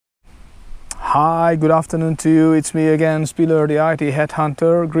Hi, good afternoon to you. It's me again, Spiller, the IT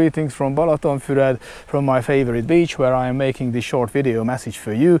headhunter. Greetings from Balatonfüred, from my favorite beach, where I am making this short video message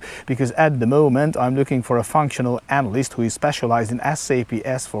for you because at the moment I'm looking for a functional analyst who is specialized in SAP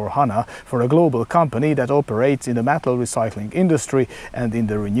S/4HANA for a global company that operates in the metal recycling industry and in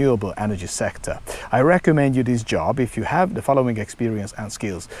the renewable energy sector. I recommend you this job if you have the following experience and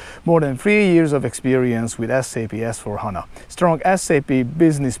skills. More than 3 years of experience with SAP S/4HANA, strong SAP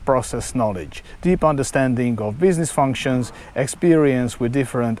business process knowledge, deep understanding of business functions, experience with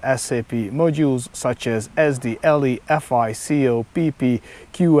different SAP modules such as SD, LE, FI, CO, PP,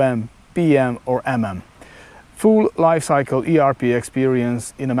 QM, PM or MM. Full lifecycle ERP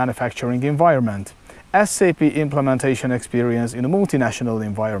experience in a manufacturing environment. SAP implementation experience in a multinational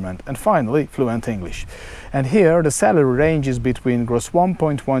environment, and finally fluent English. And here the salary ranges between gross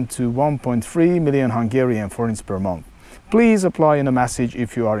 1.1 to 1.3 million Hungarian forints per month. Please apply in a message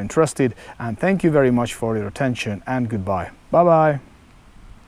if you are interested, and thank you very much for your attention and goodbye. Bye bye.